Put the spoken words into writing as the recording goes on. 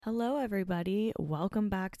Hello, everybody. Welcome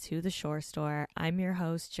back to the Shore Store. I'm your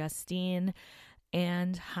host, Justine,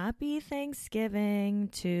 and happy Thanksgiving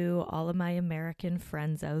to all of my American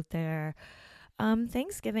friends out there.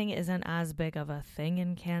 Thanksgiving isn't as big of a thing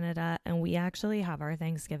in Canada, and we actually have our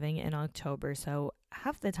Thanksgiving in October. So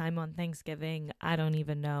half the time on Thanksgiving, I don't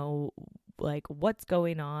even know what's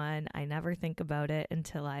going on. I never think about it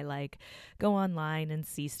until I go online and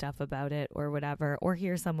see stuff about it or whatever, or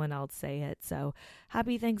hear someone else say it. So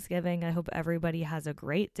happy Thanksgiving. I hope everybody has a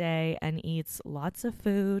great day and eats lots of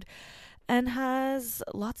food and has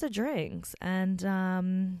lots of drinks.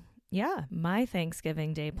 And yeah, my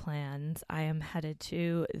Thanksgiving Day plans. I am headed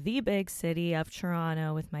to the big city of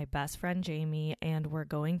Toronto with my best friend Jamie, and we're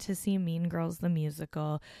going to see Mean Girls the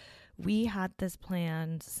musical. We had this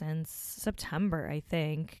planned since September, I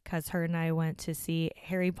think, because her and I went to see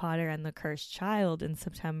Harry Potter and the Cursed Child in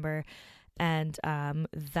September. And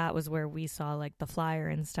that was where we saw the flyer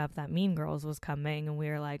and stuff that Mean Girls was coming. And we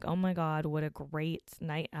were like, oh my God, what a great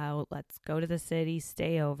night out. Let's go to the city,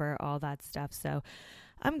 stay over, all that stuff. So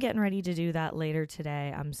I'm getting ready to do that later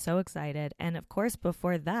today. I'm so excited. And of course,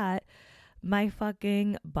 before that, my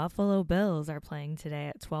fucking Buffalo Bills are playing today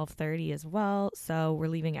at 12:30 as well. So we're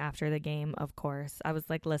leaving after the game, of course. I was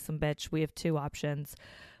like, listen, bitch, we have two options.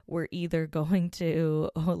 We're either going to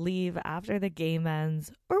leave after the game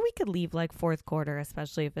ends, or we could leave fourth quarter,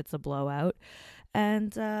 especially if it's a blowout.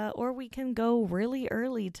 And or we can go really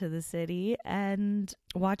early to the city and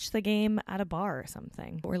watch the game at a bar or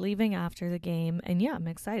something. We're leaving after the game, and yeah, I'm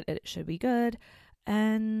excited. It should be good.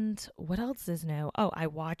 And what else is new? Oh, I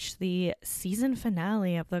watched the season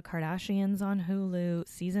finale of The Kardashians on Hulu,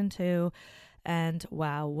 season 2. And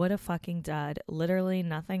wow, what a fucking dud. Literally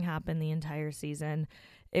nothing happened the entire season.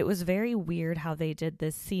 It was very weird how they did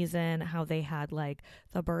this season, how they had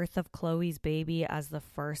the birth of Chloe's baby as the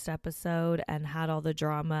first episode and had all the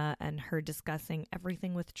drama and her discussing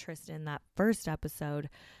everything with Tristan that first episode.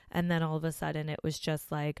 And then all of a sudden it was just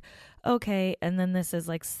okay. And then this is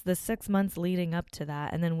the 6 months leading up to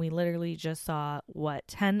that. And then we literally just saw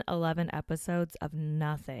 10, 11 episodes of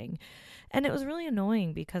nothing. And it was really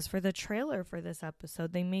annoying because for the trailer for this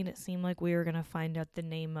episode, they made it seem like we were going to find out the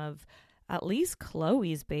name of at least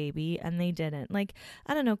Chloe's baby, and they didn't.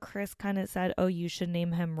 I don't know, Chris kind of said, oh, you should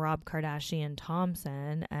name him Rob Kardashian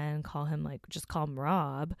Thompson and call him just call him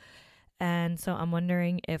Rob. And so I'm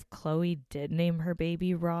wondering if Chloe did name her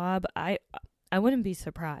baby Rob. I wouldn't be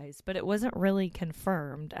surprised, but it wasn't really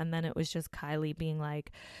confirmed. And then it was just Kylie being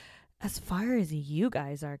as far as you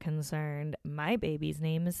guys are concerned, my baby's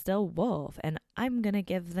name is still Wolf, and I'm going to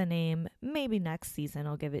give the name, maybe next season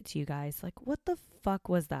I'll give it to you guys. What the fuck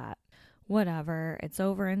was that? Whatever, it's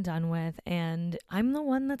over and done with, and I'm the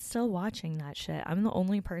one that's still watching that shit. I'm the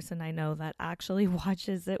only person I know that actually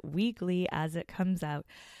watches it weekly as it comes out,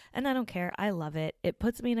 and I don't care. I love it. It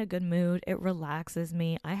puts me in a good mood. It relaxes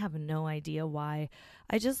me. I have no idea why.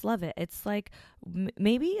 I just love it. It's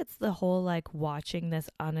maybe it's the whole watching this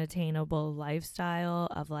unattainable lifestyle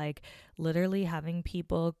of literally having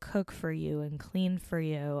people cook for you and clean for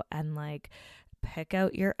you and pick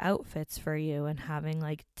out your outfits for you and having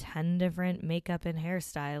 10 different makeup and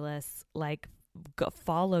hairstylists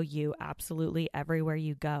follow you absolutely everywhere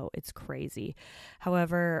you go. It's crazy.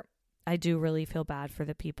 However, I do really feel bad for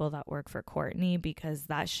the people that work for Courtney because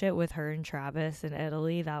that shit with her and Travis in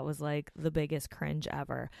Italy, that was the biggest cringe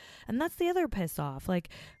ever. And that's the other piss off.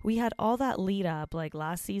 We had all that lead up.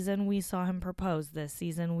 Last season we saw him propose. This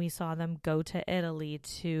season we saw them go to Italy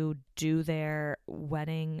to do their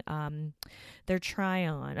wedding, their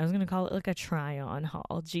try-on. I was going to call it a try-on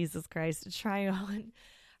haul. Jesus Christ, a try-on.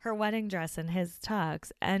 Her wedding dress and his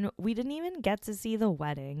tux, and we didn't even get to see the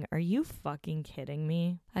wedding. Are you fucking kidding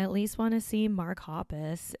me? I at least want to see Mark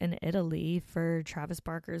Hoppus in Italy for Travis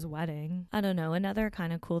Barker's wedding. I don't know. Another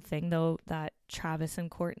kind of cool thing, though, that Travis and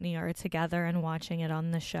Courtney are together and watching it on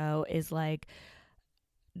the show is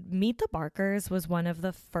Meet the Barkers was one of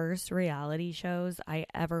the first reality shows I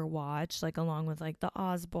ever watched, along with the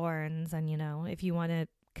Osbournes and, if you want to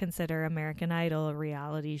consider American Idol a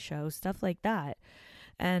reality show, stuff like that.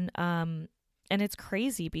 And it's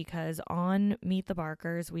crazy because on Meet the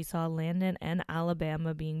Barkers, we saw Landon and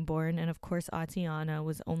Alabama being born. And of course, Atiana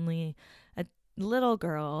was only a little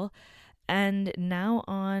girl. And now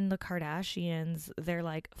on the Kardashians, they're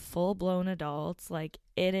full blown adults.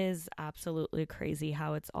 It is absolutely crazy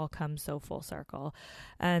how it's all come so full circle.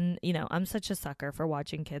 And, I'm such a sucker for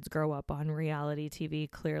watching kids grow up on reality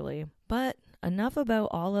TV, clearly. But enough about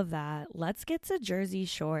all of that. Let's get to Jersey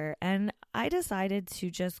Shore. And I decided to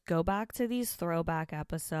just go back to these throwback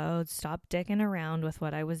episodes, stop dicking around with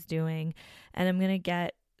what I was doing. And I'm going to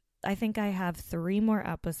get I think I have 3 more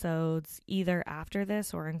episodes either after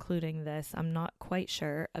this or including this. I'm not quite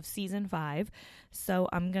sure, of season 5. So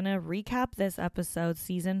I'm going to recap this episode,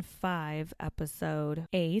 season 5, episode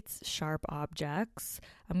 8, Sharp Objects.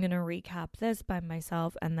 I'm going to recap this by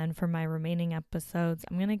myself. And then for my remaining episodes,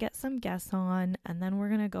 I'm going to get some guests on and then we're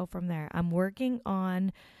going to go from there. I'm working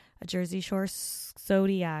on a Jersey Shore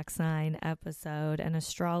zodiac sign episode, an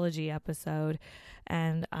astrology episode,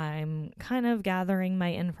 and I'm kind of gathering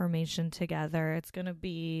my information together. It's going to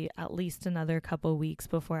be at least another couple weeks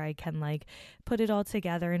before I can like put it all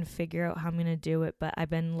together and figure out how I'm going to do it, but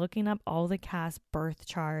I've been looking up all the cast birth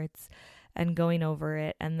charts and going over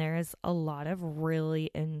it, and there is a lot of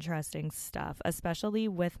really interesting stuff, especially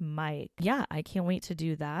with Mike. Yeah, I can't wait to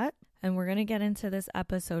do that. And we're going to get into this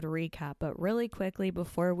episode recap, but really quickly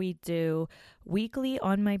before we do, weekly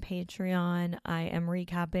on my Patreon, I am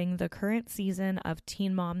recapping the current season of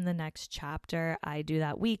Teen Mom The Next Chapter. I do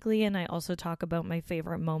that weekly, and I also talk about my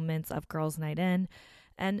favorite moments of Girls' Night In.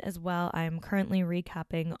 And as well, I am currently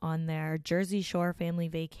recapping on their Jersey Shore Family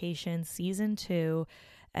Vacation Season 2,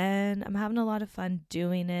 and I'm having a lot of fun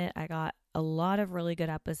doing it. I got a lot of really good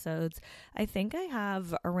episodes. I think I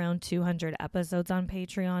have around 200 episodes on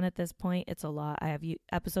Patreon at this point. It's a lot. I have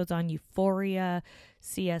episodes on Euphoria,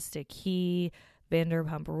 Siesta Key,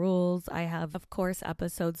 Vanderpump Rules. I have, of course,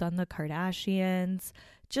 episodes on the Kardashians.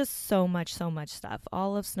 Just so much stuff.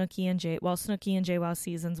 All of Snooki and JWoww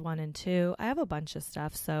seasons 1 and 2. I have a bunch of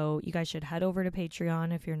stuff, so you guys should head over to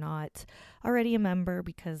Patreon if you're not already a member,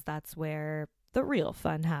 because that's where the real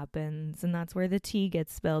fun happens, and that's where the tea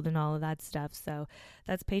gets spilled and all of that stuff. So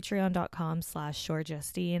that's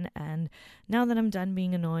patreon.com/ShoreJustine. And now that I'm done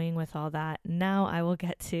being annoying with all that, now I will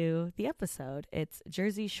get to the episode. It's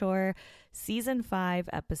Jersey Shore Season 5,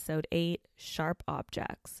 Episode 8, Sharp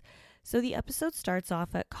Objects. So the episode starts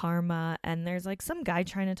off at Karma, and there's like some guy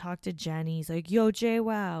trying to talk to Jenny. He's like, yo,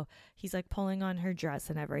 JWoww. He's like pulling on her dress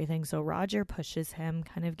and everything. So Roger pushes him,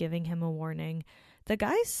 kind of giving him a warning. The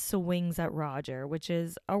guy swings at Roger, which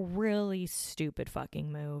is a really stupid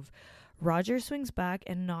fucking move. Roger swings back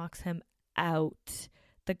and knocks him out.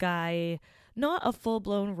 The guy, not a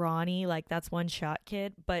full-blown Ronnie, like that's one shot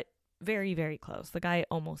kid, but very, very close. The guy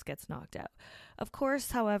almost gets knocked out. Of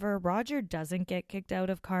course, however, Roger doesn't get kicked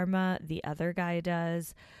out of Karma. The other guy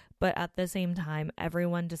does. But at the same time,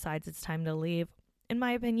 everyone decides it's time to leave. In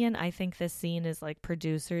my opinion, I think this scene is like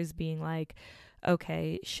producers being like,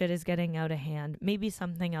 okay, shit is getting out of hand. Maybe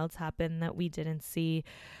something else happened that we didn't see,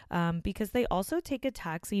 because they also take a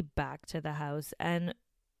taxi back to the house. And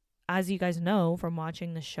as you guys know from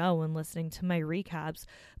watching the show and listening to my recaps,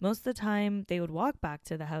 most of the time they would walk back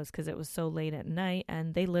to the house because it was so late at night,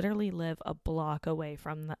 and they literally live a block away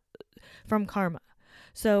from Karma.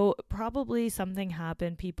 So probably something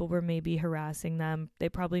happened. People were maybe harassing them. They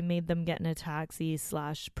probably made them get in a taxi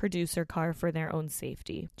 / producer car for their own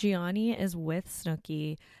safety. Gianni is with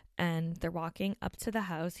Snooki, and they're walking up to the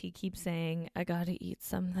house. He keeps saying, I gotta eat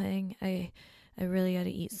something. I really gotta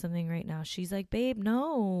eat something right now. She's like, babe,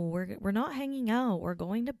 no, we're not hanging out. We're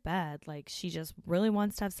going to bed. Like, she just really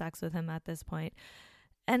wants to have sex with him at this point.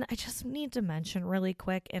 And I just need to mention really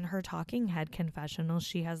quick, in her talking head confessional,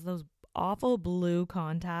 she has those awful blue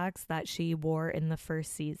contacts that she wore in the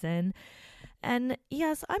first season. And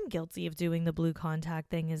yes, I'm guilty of doing the blue contact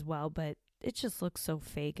thing as well, but it just looks so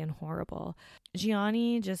fake and horrible.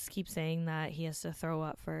 Gianni just keeps saying that he has to throw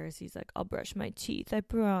up first. He's like, I'll brush my teeth, I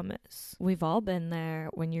promise. We've all been there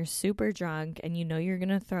when you're super drunk and you know you're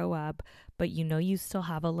gonna throw up, but you know you still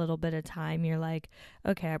have a little bit of time. You're like,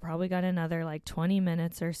 okay, I probably got another like 20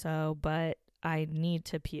 minutes or so, but I need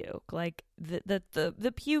to puke. Like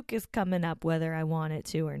the puke is coming up whether I want it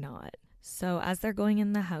to or not. So as they're going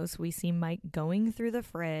in the house, we see Mike going through the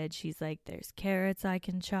fridge. He's like, there's carrots I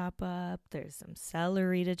can chop up. There's some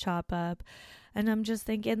celery to chop up. And I'm just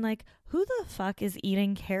thinking, like, who the fuck is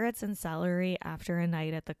eating carrots and celery after a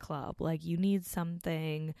night at the club? Like, you need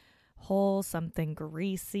something whole, something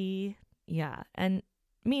greasy. Yeah. And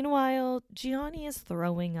meanwhile, Gianni is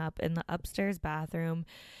throwing up in the upstairs bathroom,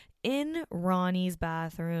 in Ronnie's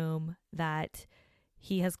bathroom that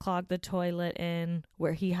he has clogged the toilet in,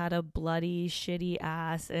 where he had a bloody, shitty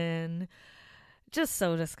ass in. Just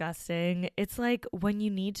so disgusting. It's like when you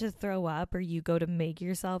need to throw up, or you go to make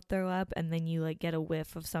yourself throw up, and then you like get a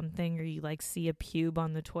whiff of something, or you like see a pube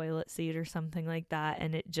on the toilet seat or something like that,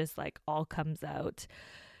 and it just like all comes out.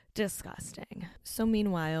 Disgusting. So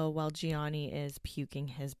meanwhile, while Gianni is puking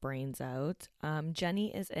his brains out,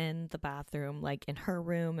 Jenny is in the bathroom, like in her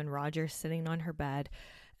room, and Roger's sitting on her bed.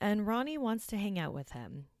 And Ronnie wants to hang out with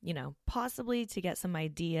him, possibly to get some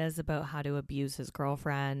ideas about how to abuse his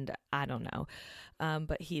girlfriend. I don't know.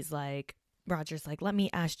 But Roger's like, let me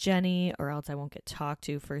ask Jenny or else I won't get talked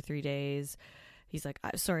to for 3 days. He's like,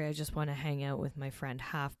 sorry, I just want to hang out with my friend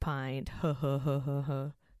Half Pint.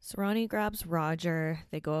 So Ronnie grabs Roger.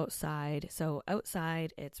 They go outside. So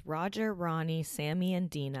outside, it's Roger, Ronnie, Sammy, and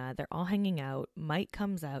Dina. They're all hanging out. Mike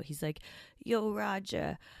comes out. He's like, yo,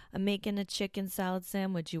 Roger, I'm making a chicken salad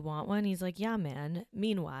sandwich. You want one? He's like, yeah, man.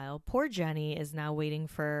 Meanwhile, poor Jenny is now waiting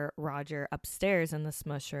for Roger upstairs in the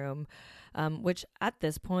smush room, which at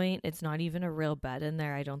this point, it's not even a real bed in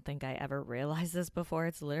there. I don't think I ever realized this before.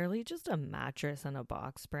 It's literally just a mattress and a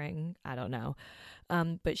box spring. I don't know.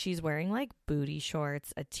 But she's wearing like booty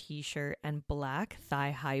shorts, a t-shirt, and black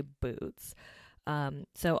thigh-high boots.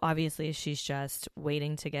 So obviously she's just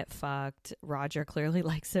waiting to get fucked. Roger clearly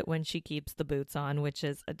likes it when she keeps the boots on, which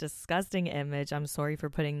is a disgusting image. I'm sorry for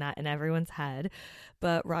putting that in everyone's head.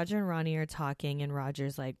 But Roger and Ronnie are talking, and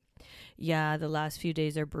Roger's like, yeah, the last few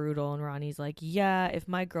days are brutal. And Ronnie's like, yeah, if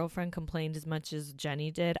my girlfriend complained as much as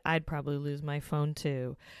Jenny did, I'd probably lose my phone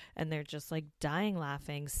too. And they're just like dying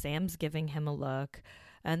laughing. Sam's giving him a look.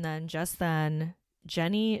 And then just then,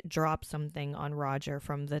 Jenny drops something on Roger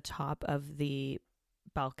from the top of the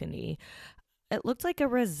balcony. It looked like a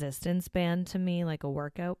resistance band to me, like a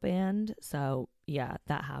workout band. So yeah,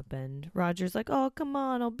 that happened. Roger's like, oh, come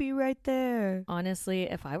on, I'll be right there. Honestly,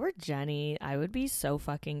 if I were Jenny, I would be so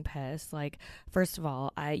fucking pissed. Like, first of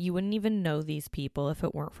all, you wouldn't even know these people if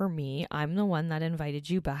it weren't for me. I'm the one that invited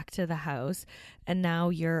you back to the house. And now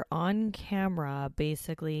you're on camera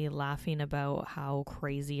basically laughing about how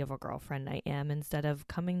crazy of a girlfriend I am instead of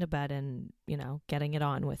coming to bed and, getting it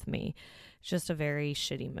on with me. It's just a very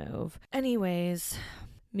shitty move. Anyways,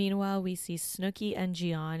 meanwhile, we see Snooki and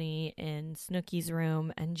Gianni in Snooki's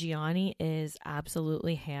room, and Gianni is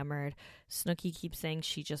absolutely hammered. Snooki keeps saying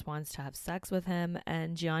she just wants to have sex with him,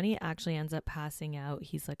 and Gianni actually ends up passing out.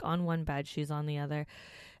 He's like on one bed, she's on the other,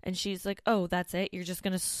 and she's like, oh, that's it? You're just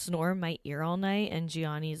gonna snore in my ear all night? And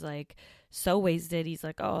Gianni's like so wasted. He's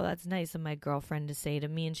like, oh, that's nice of my girlfriend to say to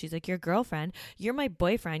me. And she's like, your girlfriend? You're my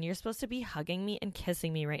boyfriend. You're supposed to be hugging me and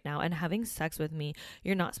kissing me right now and having sex with me.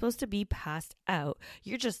 You're not supposed to be passed out.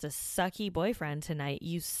 You're just a sucky boyfriend tonight.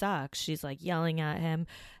 You suck. She's like yelling at him.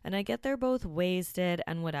 And I get they're both wasted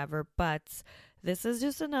and whatever, but this is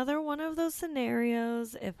just another one of those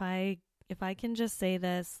scenarios. If I can just say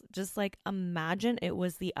this, just like imagine it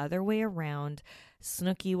was the other way around.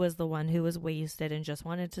 Snooki was the one who was wasted and just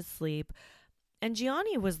wanted to sleep, and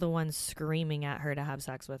Gianni was the one screaming at her to have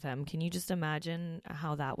sex with him. Can you just imagine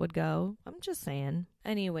how that would go? I'm just saying.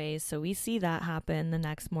 Anyways, so we see that happen the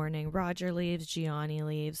next morning. Roger leaves, Gianni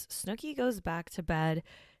leaves. Snooki goes back to bed,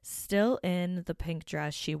 still in the pink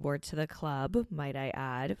dress she wore to the club, might I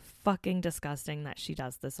add. Fucking disgusting that she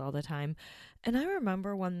does this all the time. And I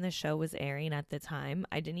remember when the show was airing at the time,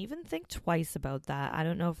 I didn't even think twice about that. I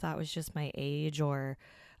don't know if that was just my age or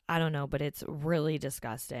I don't know, but it's really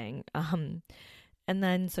disgusting. And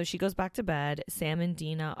then so she goes back to bed. Sam and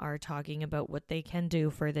Dina are talking about what they can do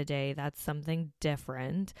for the day. That's something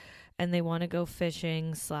different. And they want to go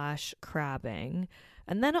fishing / crabbing.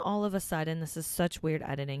 And then all of a sudden, this is such weird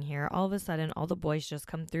editing here. All of a sudden, all the boys just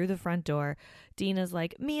come through the front door. Dina's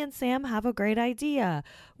like, me and Sam have a great idea.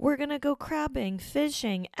 We're going to go crabbing,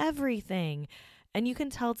 fishing, everything. And you can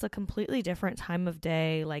tell it's a completely different time of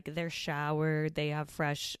day. Like they're showered, they have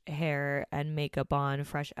fresh hair and makeup on,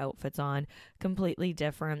 fresh outfits on, completely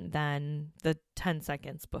different than the 10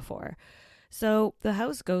 seconds before. So the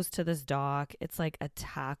house goes to this dock. It's like a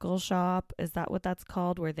tackle shop. Is that what that's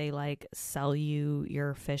called? Where they like sell you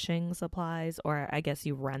your fishing supplies, or I guess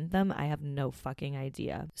you rent them. I have no fucking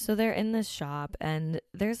idea. So they're in this shop and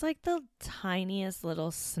there's like the tiniest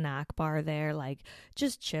little snack bar there, like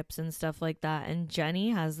just chips and stuff like that. And Jenny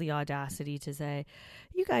has the audacity to say,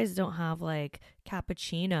 you guys don't have like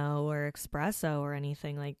cappuccino or espresso or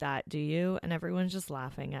anything like that, do you? And everyone's just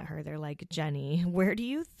laughing at her. They're like, Jenny, where do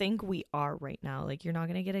you think we are right now? Like, you're not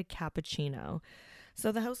going to get a cappuccino.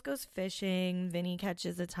 So the house goes fishing. Vinny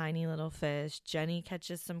catches a tiny little fish. Jenny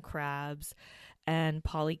catches some crabs. And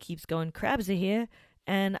Polly keeps going, crabs are here.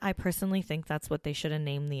 And I personally think that's what they should have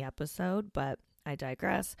named the episode, but I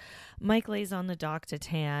digress. Mike lays on the dock to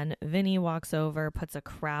tan. Vinny walks over, puts a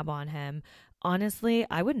crab on him. Honestly,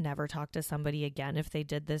 I would never talk to somebody again if they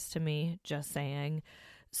did this to me, just saying.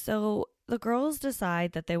 So the girls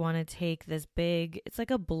decide that they want to take this big, it's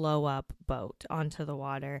like a blow up boat onto the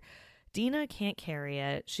water. Dina can't carry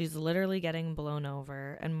it. She's literally getting blown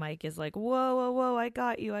over. And Mike is like, whoa, whoa, whoa, I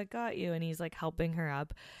got you, I got you. And he's like helping her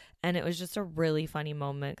up. And it was just a really funny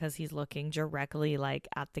moment because he's looking directly like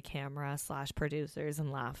at the camera / producers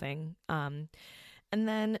and laughing. And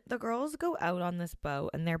then the girls go out on this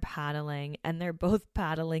boat and they're paddling, and they're both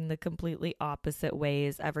paddling the completely opposite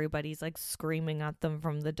ways. Everybody's like screaming at them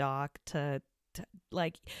from the dock to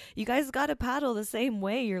like, you guys got to paddle the same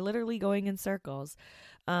way. You're literally going in circles.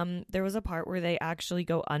 There was a part where they actually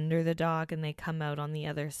go under the dock and they come out on the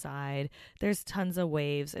other side. There's tons of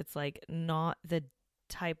waves. It's like not the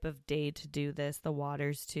type of day to do this. The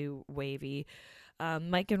water's too wavy.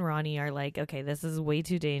 Mike and Ronnie are like, okay, this is way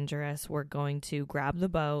too dangerous. We're going to grab the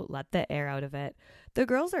boat, let the air out of it. The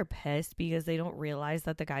girls are pissed because they don't realize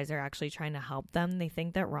that the guys are actually trying to help them. They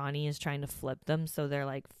think that Ronnie is trying to flip them, so they're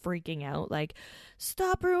like freaking out, like,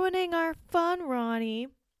 stop ruining our fun, Ronnie.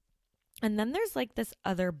 And then there's like this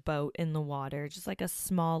other boat in the water, just like a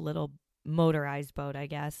small little motorized boat, I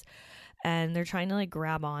guess. And they're trying to like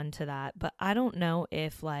grab onto that. But I don't know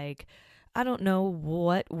if like, I don't know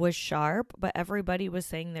what was sharp, but everybody was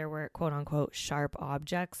saying there were quote unquote sharp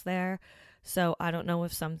objects there. So I don't know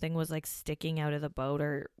if something was like sticking out of the boat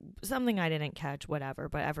or something I didn't catch, whatever.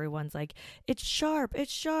 But everyone's like, it's sharp,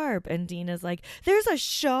 it's sharp. And Dina's like, there's a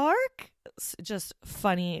shark? Just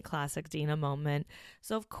funny, classic Dina moment.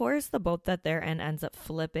 So of course the boat that they're in ends up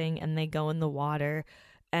flipping and they go in the water.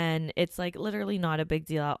 And it's like literally not a big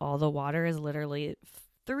deal at all. The water is literally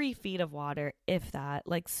 3 feet of water, if that.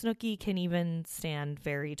 Like Snooki can even stand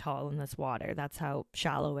very tall in this water. That's how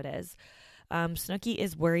shallow it is. Snooki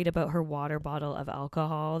is worried about her water bottle of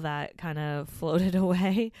alcohol that kind of floated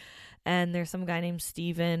away. And there's some guy named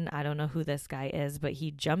Steven. I don't know who this guy is, but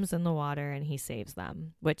he jumps in the water and he saves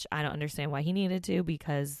them, which I don't understand why he needed to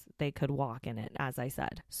because they could walk in it, as I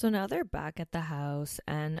said. So now they're back at the house.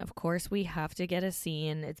 And of course, we have to get a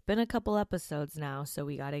scene. It's been a couple episodes now, so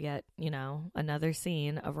we got to get, another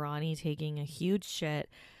scene of Ronnie taking a huge shit.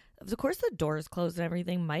 Of course, the door's closed and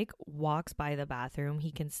everything. Mike walks by the bathroom.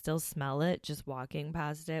 He can still smell it just walking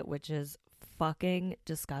past it, which is fucking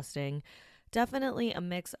disgusting. Definitely a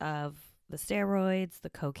mix of the steroids, the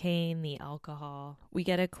cocaine, the alcohol. We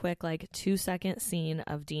get a quick 2-second scene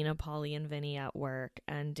of Dina, Polly, and Vinny at work.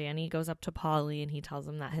 And Danny goes up to Polly and he tells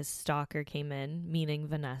him that his stalker came in, meaning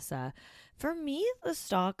Vanessa. For me, the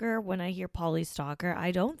stalker, when I hear Polly's stalker,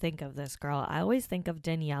 I don't think of this girl. I always think of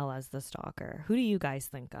Danielle as the stalker. Who do you guys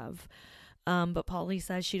think of? But Polly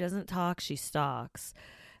says she doesn't talk, she stalks.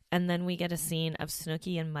 And then we get a scene of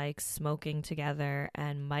Snooki and Mike smoking together,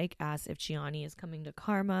 and Mike asks if Gianni is coming to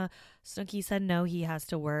Karma. Snooki said no, he has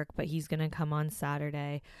to work, but he's going to come on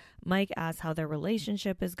Saturday. Mike asks how their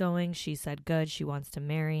relationship is going. She said good, she wants to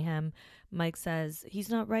marry him. Mike says, he's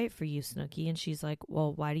not right for you, Snooki. And she's like,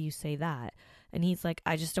 well, why do you say that? And he's like,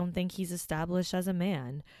 I just don't think he's established as a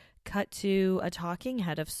man. Cut to a talking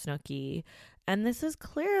head of Snooki. And this is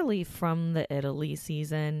clearly from the Italy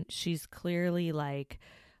season. She's clearly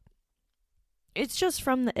it's just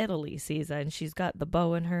from the Italy season. She's got the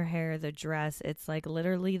bow in her hair, the dress. It's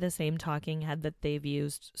literally the same talking head that they've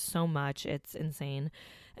used so much. It's insane.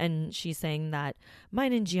 And she's saying that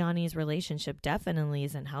mine and Gianni's relationship definitely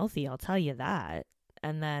isn't healthy. I'll tell you that.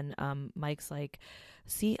 And then Mike's like,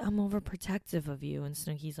 see, I'm overprotective of you. And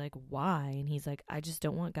Snooki's like, why? And he's like, I just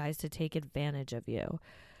don't want guys to take advantage of you.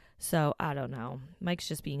 So I don't know. Mike's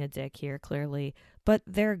just being a dick here, clearly. But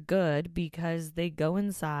they're good because they go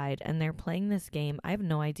inside and they're playing this game. I have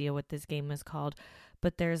no idea what this game is called,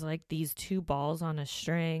 but there's these 2 balls on a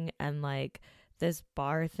string and this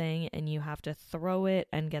bar thing, and you have to throw it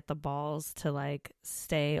and get the balls to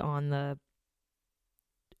stay on the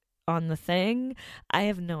thing. I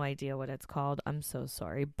have no idea what it's called. I'm so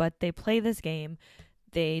sorry. But they play this game.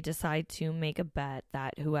 They decide to make a bet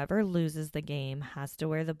that whoever loses the game has to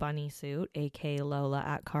wear the bunny suit, aka Lola,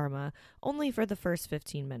 at Karma, only for the first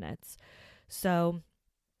 15 minutes. So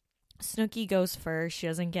Snooki goes first. She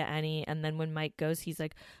doesn't get any. And then when Mike goes, he's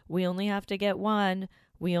like, we only have to get one.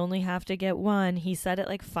 We only have to get one. He said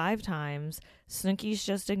it 5 times. Snooki's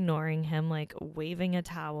just ignoring him, waving a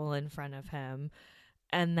towel in front of him.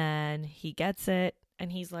 And then he gets it.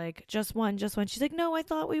 And he's like, just one, just one. She's like, no, I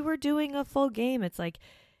thought we were doing a full game. It's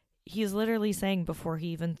he's literally saying before he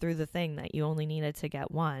even threw the thing that you only needed to get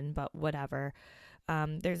one, but whatever.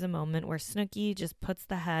 There's a moment where Snooki just puts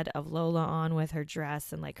the head of Lola on with her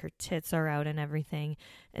dress and her tits are out and everything.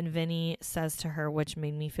 And Vinny says to her, which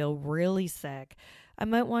made me feel really sick, I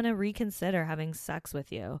might want to reconsider having sex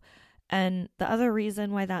with you. And the other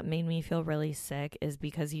reason why that made me feel really sick is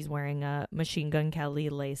because he's wearing a Machine Gun Kelly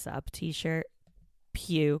lace-up t-shirt.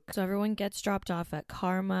 puke. So everyone gets dropped off at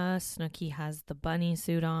Karma. Snooki has the bunny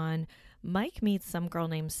suit on. Mike meets some girl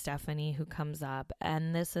named Stephanie who comes up,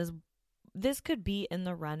 and this could be in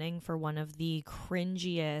the running for one of the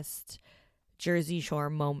cringiest Jersey Shore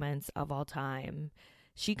moments of all time.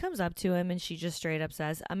 She comes up to him and she just straight up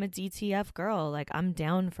says, "I'm a DTF girl, like I'm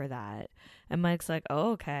down for that." And Mike's like,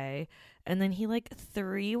 "Oh, okay." And then he like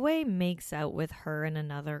three-way makes out with her and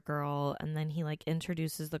another girl, and then he like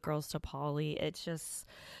introduces the girls to Polly. It's just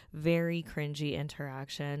very cringy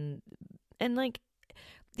interaction. And like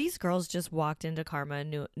these girls just walked into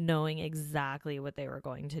Karma knowing exactly what they were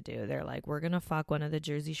going to do. They're like, "We're gonna fuck one of the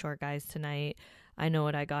Jersey Shore guys tonight. I know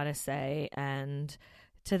what I gotta say." And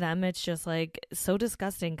to them, it's just like so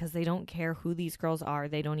disgusting because they don't care who these girls are.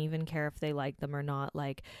 They don't even care if they like them or not.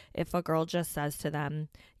 Like, if a girl just says to them,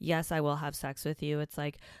 "Yes, I will have sex with you," it's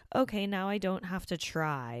like, okay, now I don't have to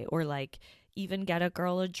try or like even get a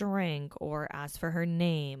girl a drink or ask for her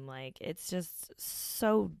name. Like, it's just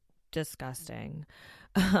so disgusting.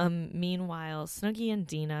 Meanwhile, Snooki and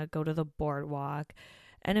Dina go to the boardwalk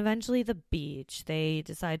and eventually the beach. They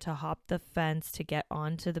decide to hop the fence to get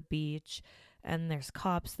onto the beach, and there's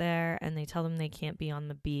cops there, and they tell them they can't be on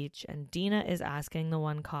the beach. And Dina is asking the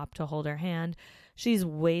one cop to hold her hand. She's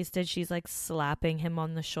wasted. She's like slapping him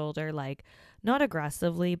on the shoulder, like not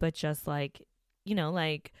aggressively, but just like, you know,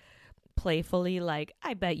 like playfully, like,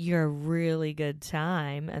 "I bet you're a really good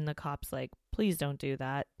time." And the cop's like, "Please don't do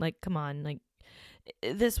that. Like, come on." Like,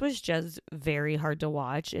 this was just very hard to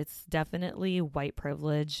watch. It's definitely white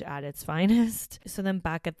privilege at its finest. So then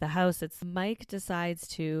back at the house, it's Mike decides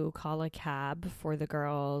to call a cab for the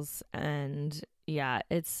girls. And yeah,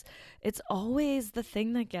 it's always the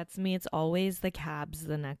thing that gets me. It's always the cabs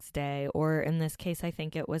the next day, or in this case, I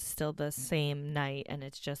think it was still the same night. And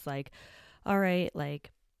it's just like, all right,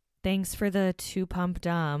 like, thanks for the 2-pump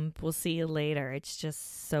dump. We'll see you later. It's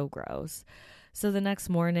just so gross. So the next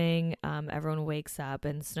morning, everyone wakes up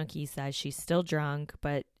and Snooki says she's still drunk,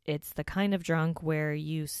 but it's the kind of drunk where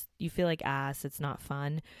you feel like ass. It's not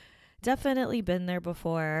fun. Definitely been there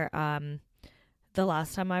before. The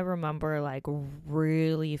last time I remember like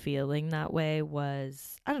really feeling that way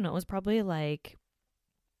was, I don't know, it was probably like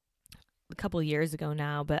a couple years ago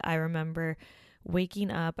now, but I remember waking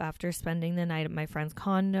up after spending the night at my friend's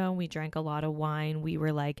condo. We drank a lot of wine. We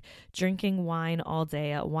were like drinking wine all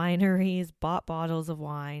day at wineries, bought bottles of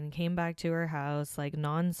wine, came back to her house like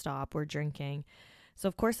nonstop. We're drinking. So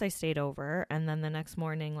of course I stayed over. And then the next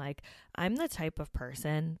morning, like, I'm the type of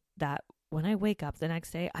person that when I wake up the next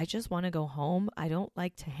day, I just want to go home. I don't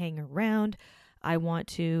like to hang around. I want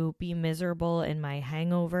to be miserable in my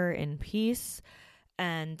hangover in peace.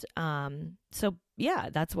 And so yeah,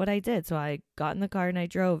 that's what I did. So I got in the car and I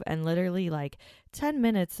drove, and literally like 10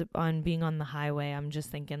 minutes on being on the highway, I'm just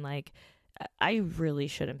thinking like, I really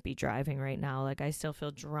shouldn't be driving right now. Like, I still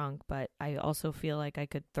feel drunk, but I also feel like I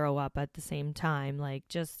could throw up at the same time. Like,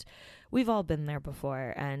 just, we've all been there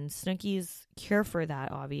before. And Snooki's cure for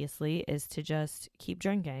that, obviously, is to just keep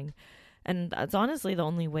drinking. And that's honestly the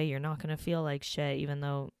only way you're not going to feel like shit, even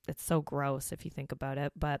though it's so gross if you think about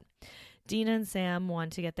it. But Dina and Sam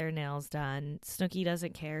want to get their nails done. Snooki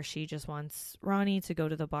doesn't care. She just wants Ronnie to go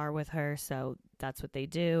to the bar with her. So that's what they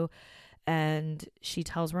do. And she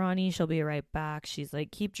tells Ronnie she'll be right back. She's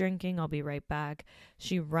like, "Keep drinking. I'll be right back."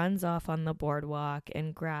 She runs off on the boardwalk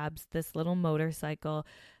and grabs this little motorcycle.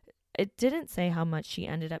 It didn't say how much she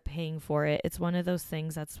ended up paying for it. It's one of those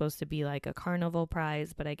things that's supposed to be like a carnival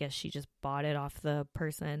prize, but I guess she just bought it off the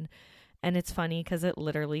person. And it's funny because it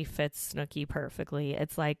literally fits Snooki perfectly.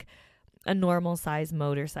 It's like a normal size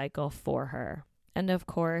motorcycle for her. And of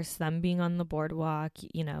course, them being on the boardwalk,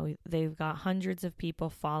 you know, they've got hundreds of people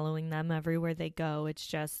following them everywhere they go. It's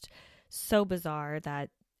just so bizarre that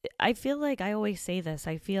I feel like, I always say this,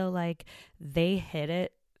 I feel like they hit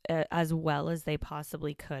it as well as they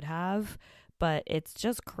possibly could have, but it's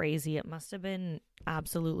just crazy. It must have been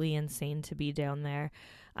absolutely insane to be down there.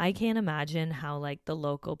 I can't imagine how like the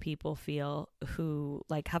local people feel who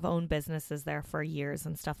like have owned businesses there for years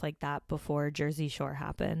and stuff like that before Jersey Shore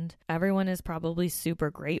happened. Everyone is probably super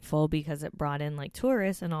grateful because it brought in like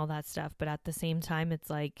tourists and all that stuff, but at the same time it's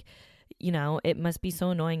like, you know, it must be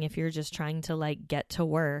so annoying if you're just trying to like get to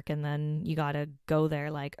work and then you gotta go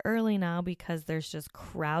there like early now because there's just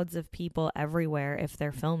crowds of people everywhere if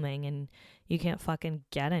they're filming and you can't fucking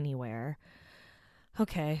get anywhere.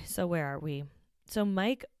 Okay, so where are we? So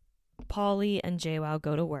Mike, Polly, and JWoww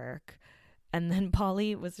go to work, and then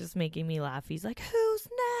Polly was just making me laugh. He's like, "Who's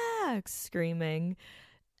next?" screaming.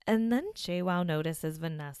 And then JWoww notices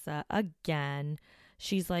Vanessa again.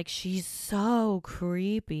 She's like, she's so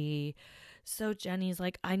creepy. So Jenny's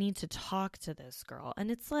like, I need to talk to this girl. And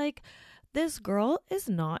it's like, this girl is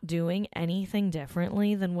not doing anything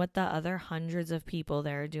differently than what the other hundreds of people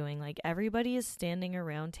there are doing. Like, everybody is standing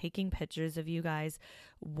around taking pictures of you guys,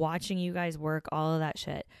 watching you guys work, all of that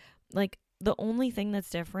shit. Like, the only thing that's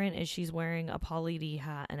different is she's wearing a Pauly D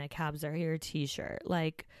hat and a Cabs Are Here t-shirt.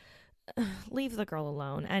 Like, leave the girl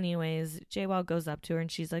alone. Anyways, JWoww goes up to her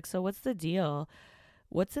and she's like, so what's the deal?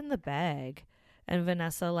 What's in the bag? And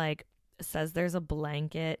Vanessa, like, says there's a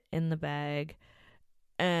blanket in the bag.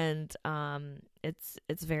 And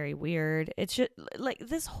it's very weird. It's just like,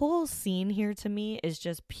 this whole scene here to me is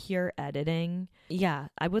just pure editing. Yeah,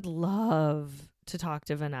 I would love to talk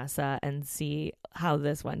to Vanessa and see how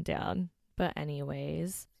this went down. But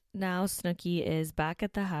anyways, now Snooki is back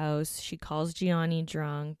at the house. She calls Gianni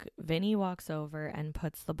drunk. Vinny walks over and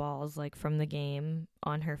puts the balls, like, from the game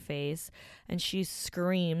on her face, and she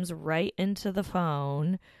screams right into the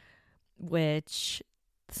phone, which,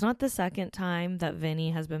 it's not the second time that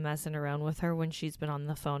Vinny has been messing around with her when she's been on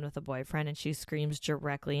the phone with a boyfriend and she screams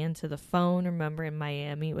directly into the phone. Remember in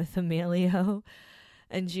Miami with Emilio?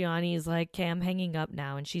 And Gianni's like, okay, I'm hanging up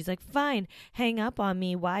now. And she's like, fine, hang up on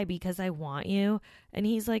me. Why? Because I want you. And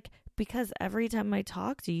he's like, because every time I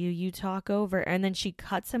talk to you, you talk over. And then she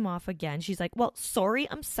cuts him off again. She's like, well, sorry,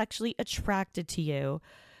 I'm sexually attracted to you.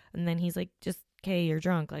 And then he's like, just, okay, you're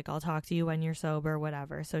drunk. Like, I'll talk to you when you're sober,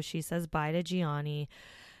 whatever. So she says bye to Gianni.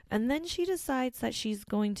 And then she decides that she's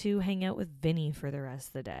going to hang out with Vinny for the rest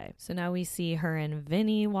of the day. So now we see her and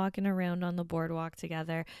Vinny walking around on the boardwalk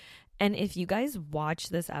together. And if you guys watch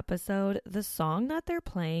this episode, the song that they're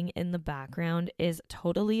playing in the background is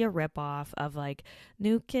totally a ripoff of, like,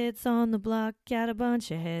 New Kids on the Block, got a bunch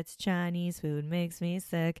of hits, Chinese food makes me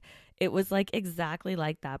sick. It was, like, exactly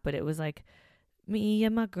like that, but it was, like, me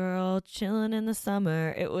and my girl chilling in the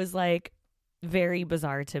summer. It was, like, very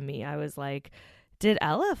bizarre to me. I was like, did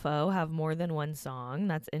LFO have more than one song?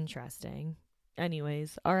 That's interesting.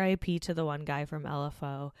 Anyways, RIP to the one guy from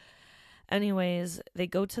LFO. Anyways, they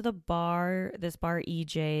go to the bar, this bar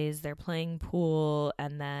EJ's, they're playing pool,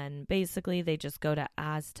 and then basically they just go to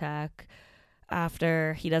Aztec.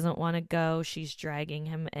 After he doesn't want to go, she's dragging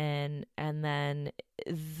him in, and then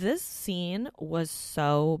this scene was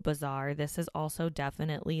so bizarre. This is also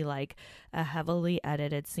definitely like a heavily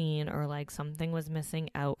edited scene, or like something was missing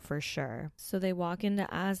out for sure. So they walk into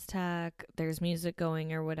Aztec, there's music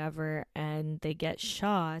going or whatever, and they get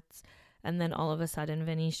shots. And then all of a sudden,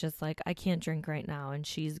 Vinny's just like, I can't drink right now. And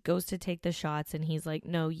she goes to take the shots and he's like,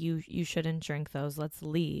 no, you shouldn't drink those. Let's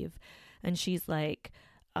leave. And she's like,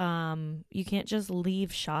 you can't just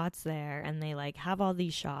leave shots there. And they like have all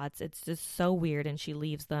these shots. It's just so weird. And she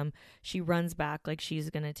leaves them. She runs back like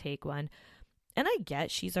she's going to take one. And I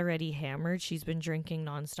get she's already hammered. She's been drinking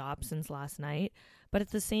nonstop since last night. But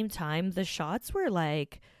at the same time, the shots were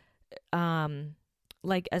like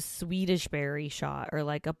a Swedish berry shot or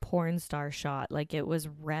like a porn star shot. Like, it was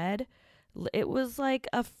red. It was like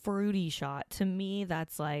a fruity shot. To me,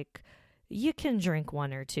 that's like, you can drink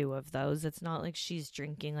one or two of those. It's not like she's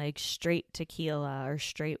drinking like straight tequila or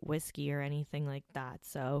straight whiskey or anything like that.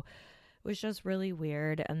 So it was just really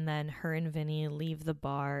weird. And then her and Vinny leave the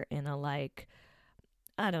bar in a like,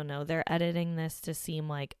 I don't know, they're editing this to seem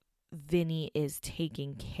like Vinny is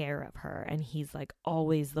taking care of her and he's like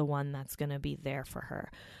always the one that's gonna be there for her,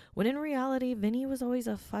 when in reality Vinny was always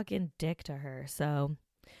a fucking dick to her. So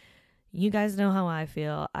you guys know how I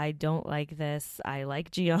feel. I don't like this. I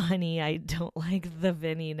like Gianni. I don't like the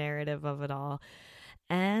Vinny narrative of it all.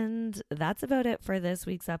 And that's about it for this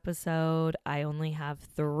week's episode. I only have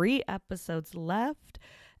 3 episodes left,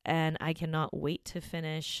 and I cannot wait to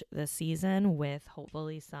finish the season with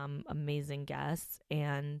hopefully some amazing guests.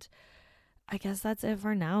 And I guess that's it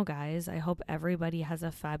for now, guys. I hope everybody has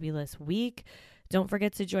a fabulous week. Don't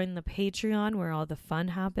forget to join the Patreon where all the fun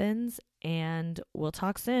happens, and we'll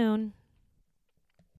talk soon.